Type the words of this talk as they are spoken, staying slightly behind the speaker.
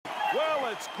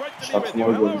it's great to be Sharks with you.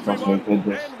 more Hello, good last time we everyone, played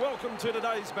this. and welcome to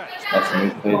today's match. Last time we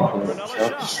played the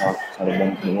Sharks, Sharks had a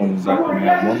 1.1 back when we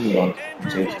had one without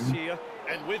compensation. Here,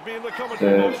 and with me in the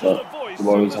commentary box is the voice The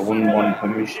Warriors of have won one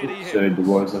premiership, so the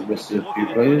Warriors have listed a few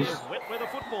players.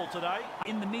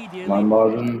 Mine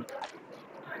Marvin,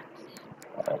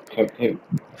 Cupcake,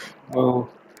 Will,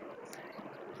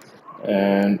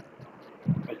 and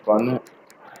Mike Barnett.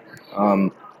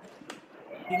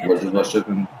 Roger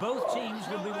Washington. Both teams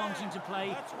will be wanting to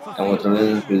play for And what's the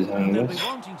is having They'll this? be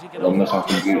wanting to get But I'm not off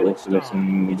to a happy to solid also get start.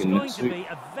 some It's again going next to week. be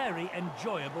a very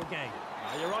enjoyable game.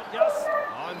 You're right, Gus.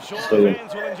 I'm sure So, the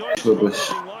fans will enjoy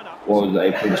Childish was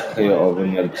a French player of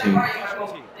any other team.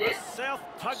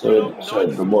 So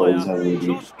the Warriors have already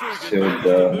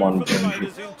filled one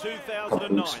premiership a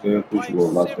couple weeks ago, which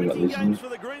was last one that listened.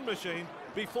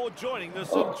 Before joining the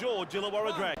St. George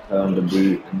Illawarra Dragons. The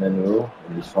boot and then roll,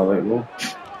 and this 5-8 roll.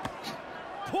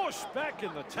 Push back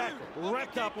in the tackle,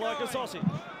 wrapped up like a sausage.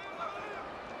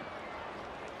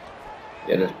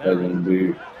 Yeah, that's better than the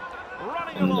boot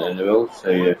and the roll, so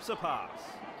yeah.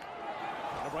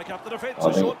 Break up the defense, I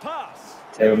a think short pass.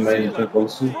 Taylor made a good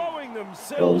policy. Throwing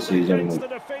themselves Obviously, he's against on the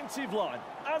defensive line.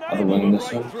 other wing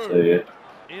this one, so yeah.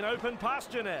 In open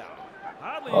pasture now.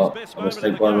 Hardly Oh, his best a moment in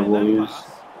mistake the by the game, Warriors. that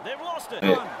pass. They've lost it.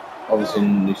 Yeah. Obviously,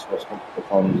 in this was the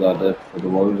problems are there for the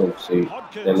Warriors. Obviously,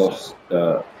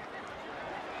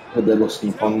 they lost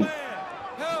in fun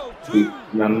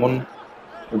round 1,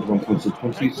 21 points to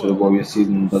 20. So the Warriors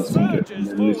season does come get in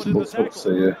the miserable spot. So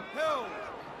yeah.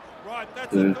 Right,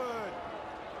 that's a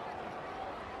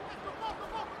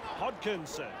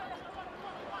Hodkinson.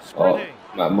 Sprinting.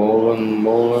 Matt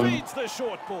Moran. Feeds the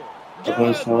short ball. Up on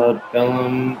the side,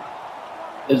 Bellum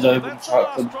is open.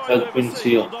 Sharks has been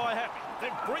sealed.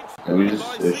 There is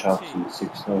Sharks in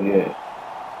 6-0,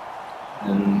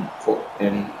 and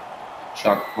in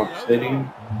Shark Park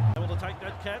Stadium. Able to take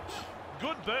that catch.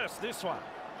 Good burst this one.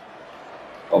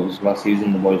 Obviously, last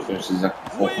season the Warriors finished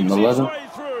exactly 4th on the ladder.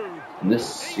 And this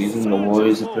season the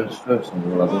Warriors have finished 1st on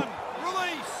the ladder.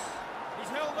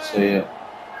 So yeah.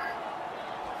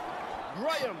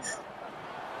 Graham.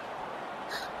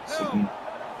 Second.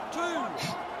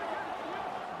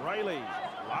 Rayleigh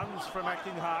runs from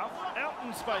acting half, out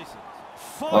in spaces. Oh,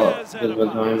 Fires out good of one,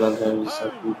 Holmes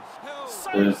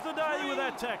saves the day with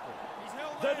that tackle.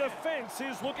 The defence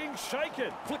is looking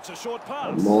shaken. Flicks a short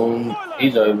pass. Moran,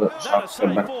 he's over. Sharks go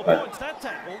back to back.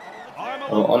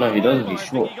 Oh no, he doesn't. He's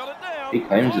short. He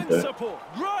claims it though.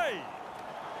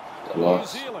 The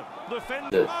loss.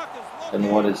 Then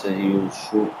why did say he was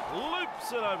short?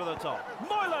 Loops it over the top.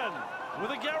 Moylan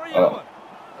with a Gary Owen.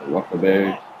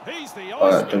 Rockaberry. He's the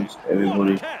Jumps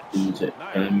everybody into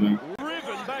enemy.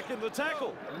 Driven back in the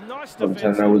tackle. Nice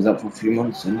defense. I was up for a few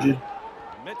months injured.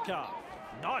 Metcalf.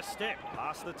 Nice step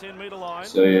past the 10-metre line.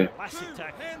 So yeah. Classic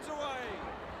tackle. Hands away.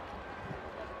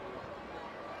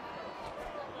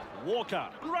 Walker.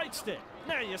 Great step.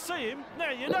 Now you see him.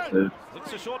 Now you don't.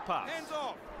 Flicks a short pass. Hands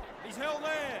off. He's held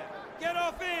there. Get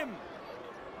off him.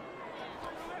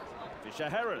 Fisher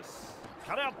Harris.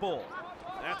 Cut out ball.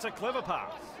 That's a clever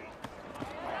pass.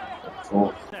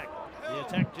 The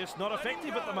attack just not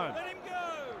effective at the moment. Let him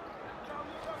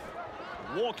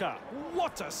go. Walker.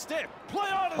 What a step. Play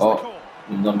on as the call.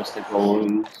 No mistake for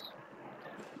Warriors.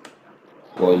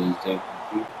 Warriors take.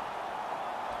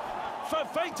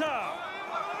 Fafita.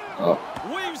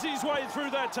 Weaves his way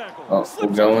through that tackle.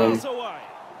 Slips the pass away.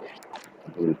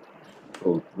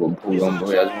 We'll pull on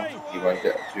boy as well. He won't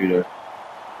get through there.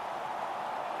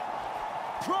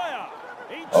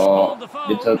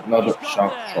 It's another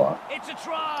Shark try. It's a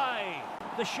try.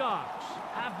 The Sharks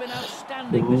have been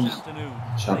outstanding this afternoon.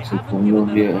 Sharks have won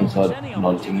here inside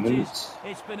 19 minutes.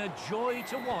 It's been a joy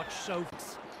to watch so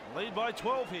far. Lead by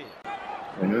 12 here.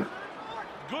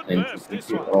 Good Thank burst you.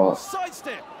 this one.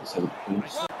 Sidestep.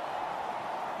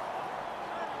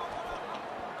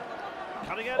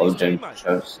 Cutting out his James teammate.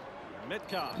 Charles.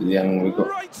 Metcalf. The young Wickle.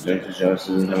 James Charles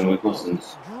is young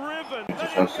Wickelsons. Driven.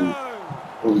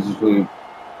 He's really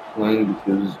playing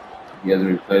because he hasn't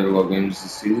really played a lot of games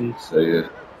this season, so yeah.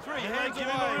 Three hands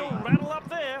away. Rattle up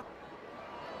there.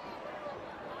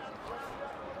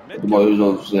 The Warriors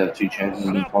obviously have 2 chances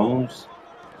in the finals.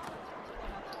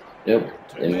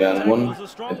 Yep, in round 1,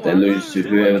 if they lose to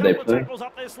whoever they play,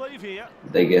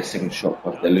 they get a second shot.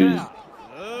 If they lose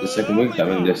the second week, that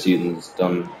means their season's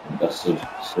done and dusted.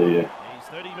 So yeah,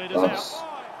 that's.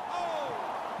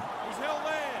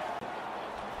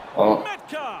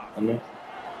 I know.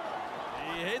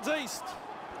 He heads east.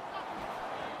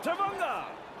 Tavunga.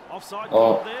 Offside.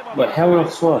 But how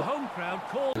offside?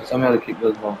 Somehow the kick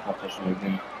goes wrong.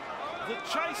 The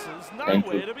chasers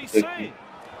nowhere to be seen.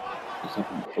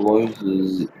 The Warriors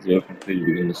is 0 from 3 to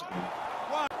begin this game.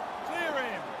 Clear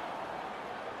him.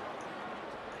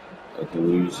 Okay,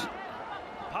 Warriors.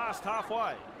 Past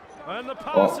halfway. And the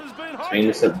pass has been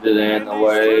intercepted and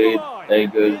away. They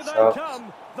go Sharks.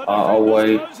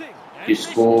 Away. You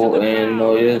score and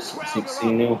oh yes,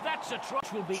 16-0.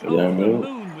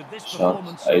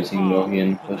 Sharks 18-0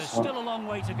 in first half. Still a long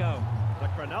way to go. The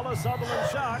Cronulla Sutherland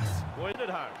Sharks point at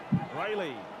home.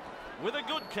 Rayleigh with a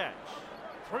good catch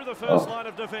through the first line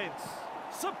of defence.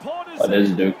 Supporters.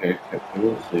 There's Duke.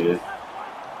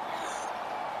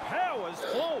 Powers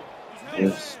full.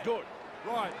 Yes. Good.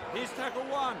 Right, here's tackle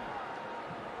one.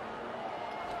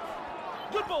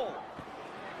 Good ball.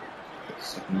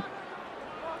 Second.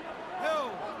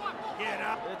 Hill. Get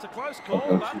up. It's a close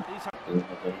call, but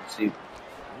he's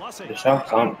Lussy. The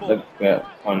Sharks aren't on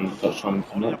touchdown so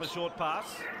up a much. short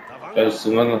pass. There's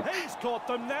another. He's caught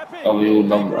them napping. We all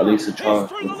love at least a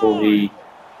chance before he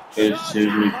goes to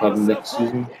the new club next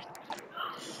season.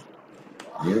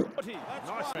 Yeah.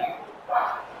 Nice.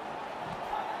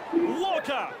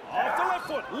 Walker off the left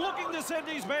foot, looking to send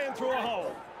his man through a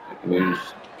hole.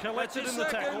 Collected in the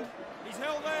tackle. He's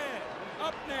held there.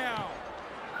 Up now.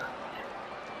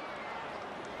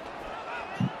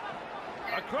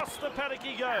 Across the paddock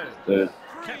he goes.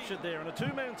 Captured there in a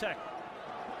two-man tackle.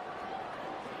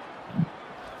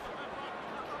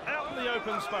 Out in the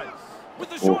open space with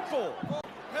the short ball.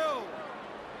 Hill.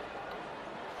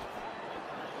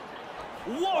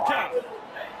 Walker.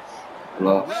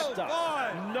 Last.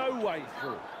 No way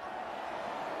through.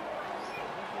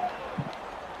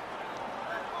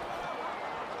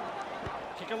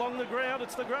 Kick along the ground,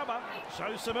 it's the grubber.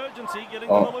 Shows some urgency getting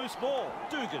to the loose ball.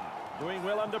 Dugan doing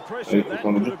well under pressure. That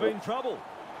could have been trouble.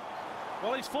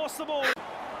 Well, he's forced the ball.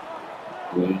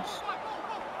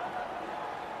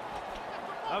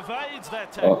 Evades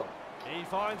that tackle. He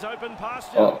finds open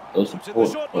pasture. Those Puts in the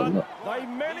short one. They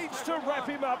managed to wrap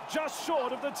him up just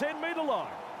short of the 10-metre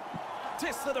line.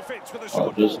 Test the defence with a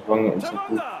short ball.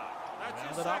 Tavanga.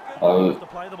 Rounded up. To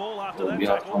play the ball after that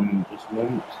tackle.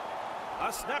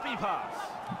 A snappy pass.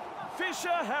 Fisher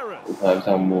Harris.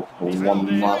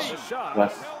 One last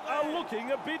Sharks are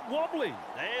looking a bit wobbly.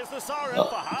 There's the siren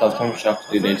for half-time. Sharks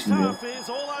did 18-0. Is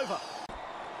all over.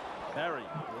 Barry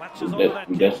latches onto that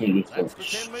definitely That's the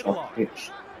 10-metre line.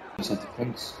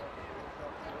 Defense.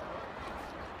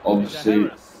 Obviously,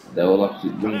 they will have to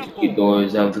keep the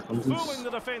Warriors out of the contest. Fooling the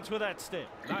defence with that step.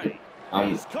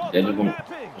 They don't want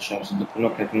the Sharks to put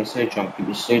up, like I say, trying to keep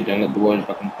the state, don't let the Warriors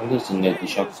back in contest, and let the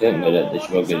Sharks get and they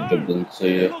should all get a job done. So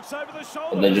yeah,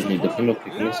 but they just need to put up,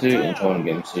 kicking the state and trying to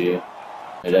get them. So yeah,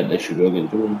 they should all get a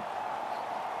job done.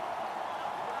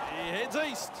 He heads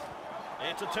east.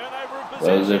 It's a turnover of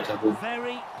possession.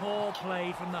 Very poor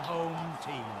play from the home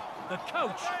team. The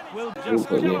coach will just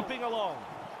galloping along.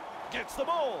 Gets the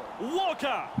ball.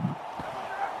 Walker.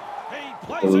 He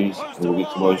plays it close to the line.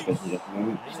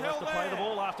 He has to play the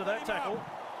ball after that tackle.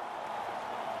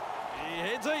 He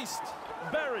heads east.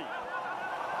 Barry.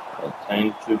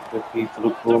 Time too quickly for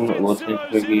the corner. It wasn't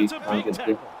quickly. Can't get there.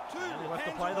 He'll have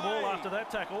to play the ball after that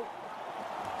tackle.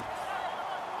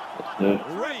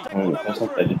 That's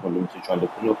not they just want them to try to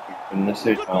put up and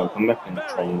necessarily try and come back and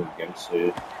try and win the game.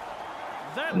 So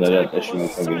and they should be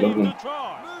trying to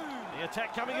the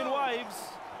attack coming in waves.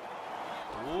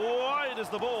 Wide is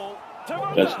the ball.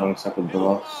 Just one second the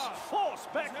loss. Force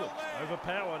backwards.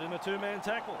 Overpowered in a two-man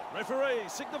tackle. Referee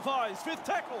signifies fifth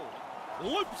tackle.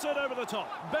 Loops it over the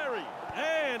top. Barry.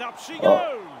 And up she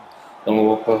goes.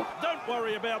 Walker. Don't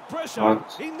worry about pressure.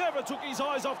 He never took his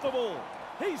eyes off the ball.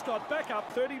 He's got back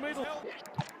up 30 metres.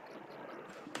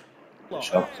 The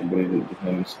Sharks are really good with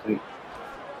no mistake.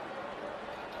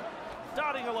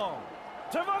 Darting along.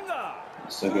 Tavanga.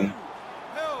 Second.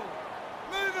 Hill.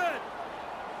 Move it.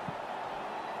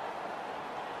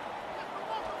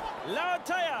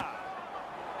 Latea.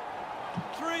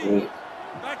 3.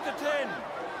 Back to 10.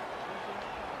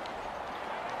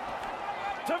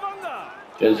 Tavanga.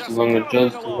 Just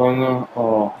Tavanga.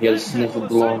 Oh, he has sniffed the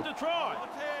ball.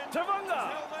 Tavanga.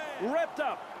 Wrapped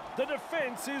up. The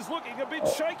defence is looking a bit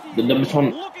shaky. The number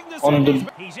one on the.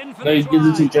 They gives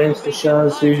it to James Fisher,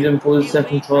 who's in for his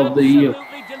second try of the year.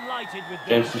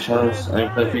 James Fisher, only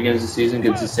played 3 games this season,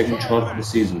 gets his second try for the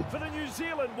season. For the New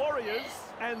Zealand Warriors,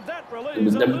 and that the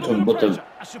Deverton put the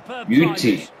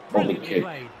beauty of the kick.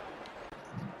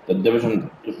 The Deverton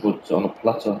put on a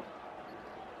platter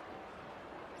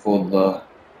for the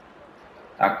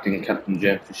acting captain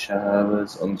James Fisher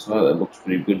on side. It looks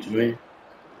pretty good to me.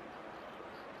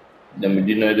 Then we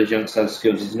did know that youngster has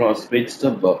skills. He's not a speedster,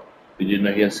 but we did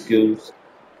know he has skills.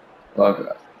 Like,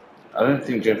 I don't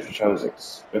think James Fisher was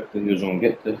expecting he was going to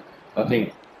get there. I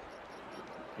think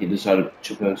he decided to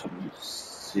chip out and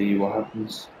see what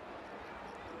happens.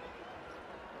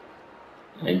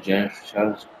 And James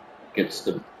Charles gets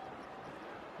the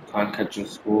can't catch and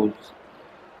scores.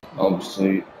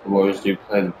 Obviously, the Warriors do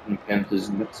play the Panthers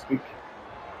next week.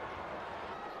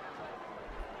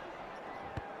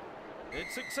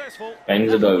 It's successful.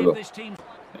 Bangs it over. Crosses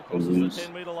the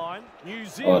 10-metre line. New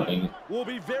Zealand will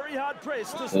be very hard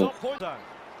pressed to stop point zone.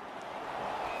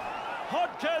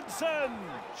 Hodkinson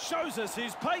shows us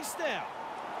his pace now.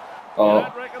 Yeah.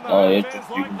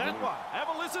 Have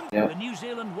a listen. Yeah. The New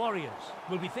Zealand Warriors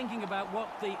will be thinking about what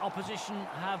the opposition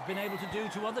have been able to do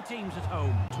to other teams at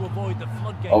home to avoid the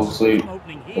floodgates Obviously, from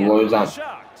opening here. the Warriors aren't.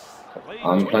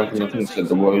 I'm planting nothing that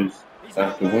the Warriors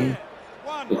have to win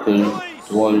because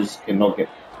the Warriors cannot get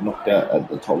knocked out at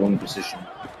the top one position.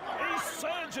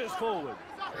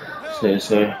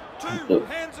 So the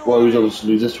Warriors obviously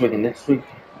lose this week and next week.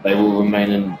 They will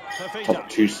remain in top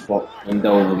 2 spot and they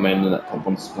will remain in that top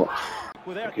 1 spot.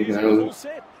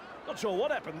 Not sure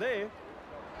what happened there.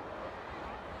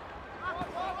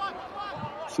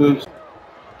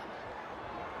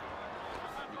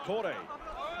 Corday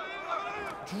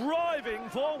driving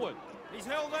forward. He's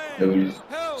held there.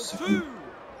 Held 2.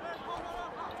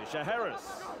 Fisher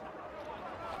Harris.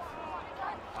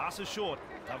 Passes short.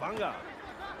 Tavanga.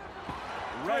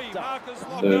 Wrapped up.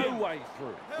 No way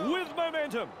through. With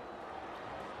momentum.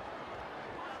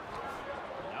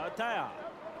 Atea.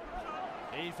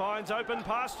 He finds open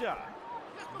pasture.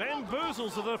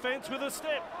 Bamboozles the defence with a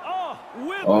step. Oh,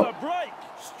 with the break.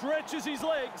 Stretches his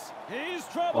legs. Here's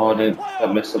trouble. Oh, that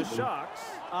messed up. The Sharks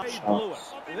blew it.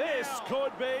 This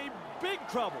could be big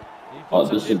trouble. Oh,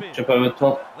 this is a chip over the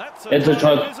top. It's a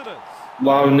try.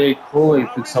 Wow, Nick Corey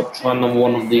picks up try number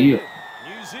 1 of the year.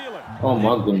 Oh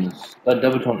my goodness. That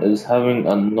debutant is having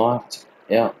a night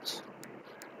out.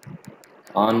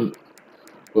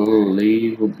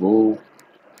 Unbelievable.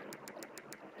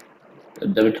 The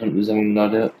debutant is having a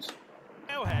night out.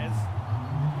 Now has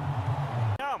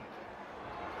come.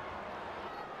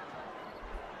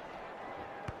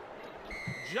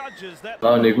 Judges that.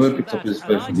 Oh, Nick Corey picks up his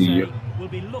first of the year. Will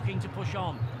be looking to push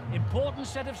on. Important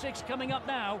set of 6 coming up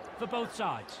now for both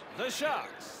sides. The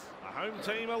Sharks, the home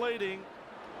team, are leading.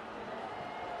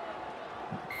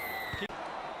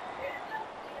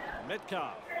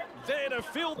 Metcalf, there to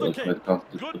field the kick.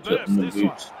 Good burst this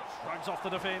one. Shrugs off the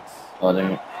defence. Oh,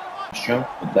 they sure,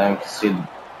 but they can see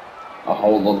a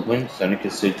whole lot of wins. They only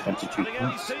can see 22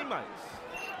 points.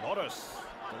 Modest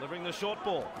delivering the short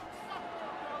ball.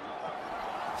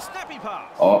 Snappy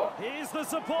pass. Oh, here's the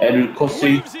support. Edward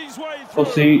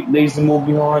Kusi leaves them all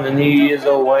behind and he is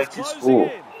away to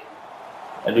score.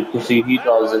 Edward Kusi, he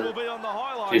doesn't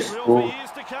to score.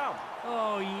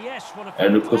 Oh, yes, what a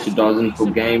Edward Kusi doesn't for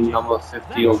game number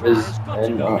 50 of his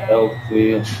NRL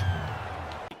career.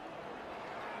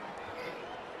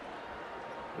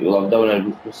 You love that one,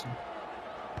 Edward Kusi.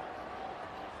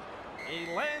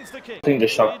 I think the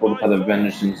Sharks would have had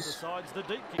advantage since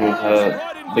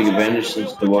big advantage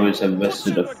since the Warriors have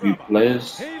vested a few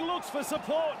players.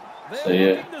 So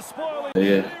yeah.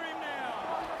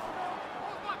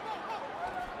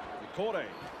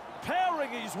 Powering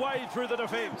his way through the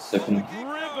defence. Second.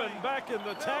 Driven back in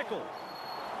the tackle.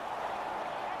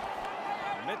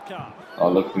 Metcalf. Oh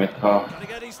look, Metcalf. Trying to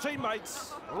get his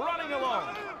teammates running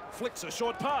along. Flicks a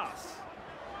short pass.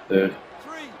 Third.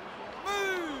 3.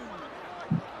 Move.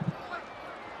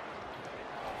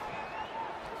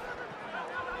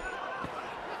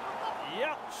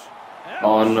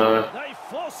 Oh no. They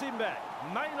force him back.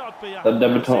 May not be the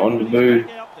debutant on the boo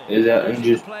is out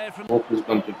injured. Walker's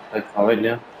going to play far right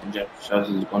now. And Jeff Charles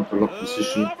is going to lock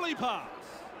position. Lovely pass.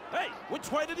 Hey,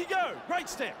 which way did he go? Great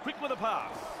step. Quick with a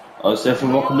pass. Oh, Stephen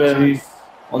Rockaberry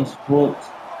on support.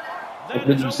 Up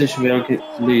in the position where I get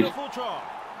the lead. The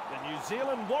New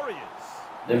Zealand Warriors.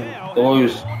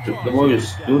 The Warriors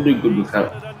still do good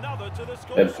without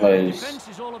their players. Defense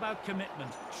is all about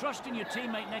commitment, trusting your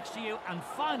teammate next to you, and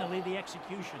finally the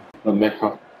execution. But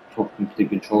Metcalf took complete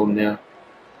control now.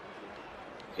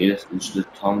 Yes, it's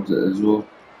just times it as well.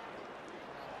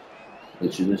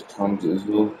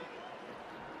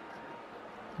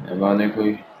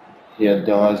 Ironically, he had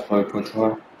the eyes for a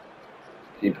try.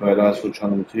 He played eyes for try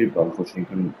number 2, but unfortunately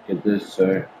couldn't get this,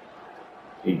 so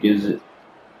he gives it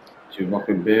to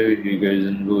Rockaberry, who goes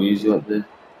in a little easy like this.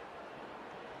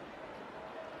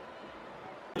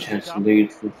 Chance to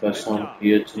lead for the first time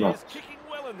here tonight. He's kicking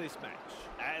well in this match.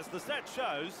 As the stat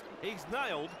shows, he's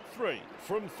nailed 3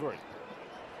 from 3.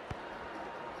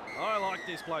 I like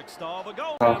this bloke's style. The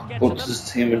goal puts his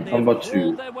team in number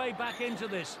 2. Their way back into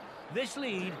this. This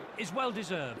lead is well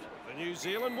deserved. The New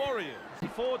Zealand Warriors.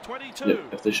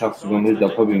 4-22. If the Sharks are going to lose,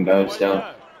 they'll probably embarrass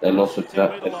their loss with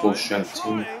that their full strength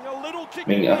team. I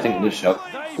mean, I think the Sharks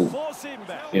will,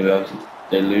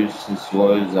 they lose since the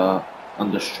Warriors are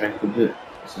under strength a bit,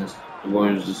 since the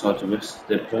Warriors decide to rest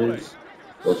their players,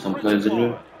 or some players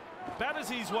anyway. Batters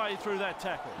his way through that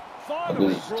tackle.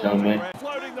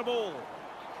 Floating the ball.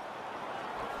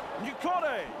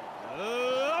 Nukore.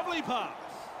 Lovely pass.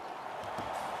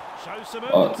 Shows some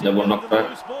urgency. They will knock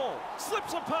back.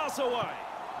 Slips a pass away.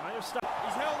 He's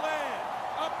held there.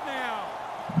 Up now.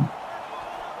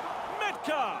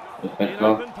 Metcalf.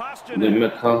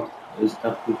 Metcalf is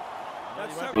happy.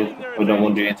 We don't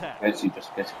want to do anything crazy,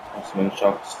 just get past him and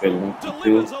Sharks straight along the field.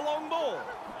 Delivers a long ball.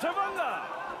 Tavanga.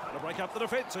 To break up the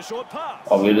defence, a short pass.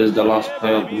 Oh, it is the last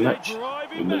play of the match.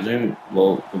 We resume.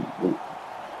 Well,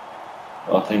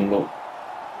 I think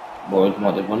Warriors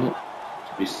might have won it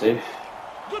to be safe.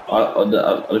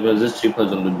 There's 2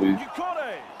 players on the booth.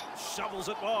 Shovels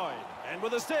it wide, and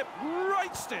with a step,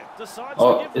 right step, decides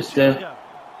to give it's there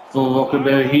for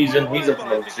Rockaberry. He's a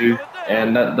player too,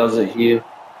 and that does it here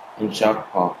in Shark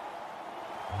Park.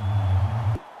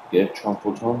 Get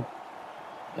trampled on,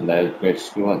 and they have a great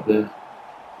skill right there.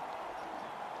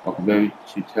 Rockaberry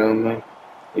to Tailmate.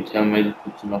 Tailmate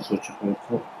puts a nice little chip on the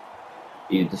top.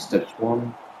 He the steps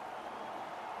 1.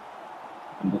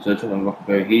 And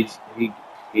Rockaberry,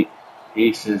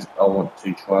 he says, I want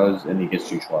 2 tries, and he gets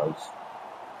 2 tries.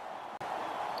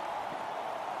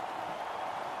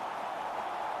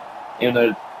 Even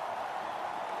though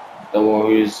the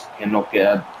Warriors cannot get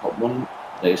out the top 1,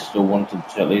 they still wanted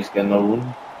to at least get another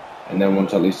win, and they want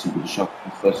to at least beat the Sharks for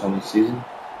the first time this season.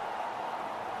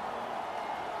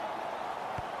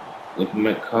 Look at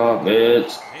Metcalf,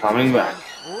 it's coming back.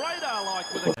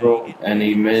 And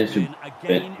he managed to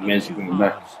bring it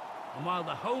back. And while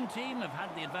the home team have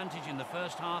had the advantage in the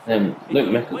first half, look,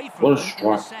 Metcalf, what a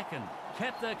strike.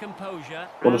 Kept their composure.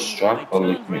 What a strike by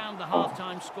Luke Metcalf. The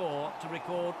half-time score to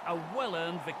record a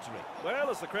well-earned victory. Well,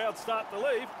 as the crowd start to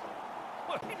leave,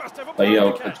 well, he must have a plan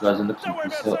to catch. Nowhere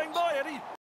about saying bye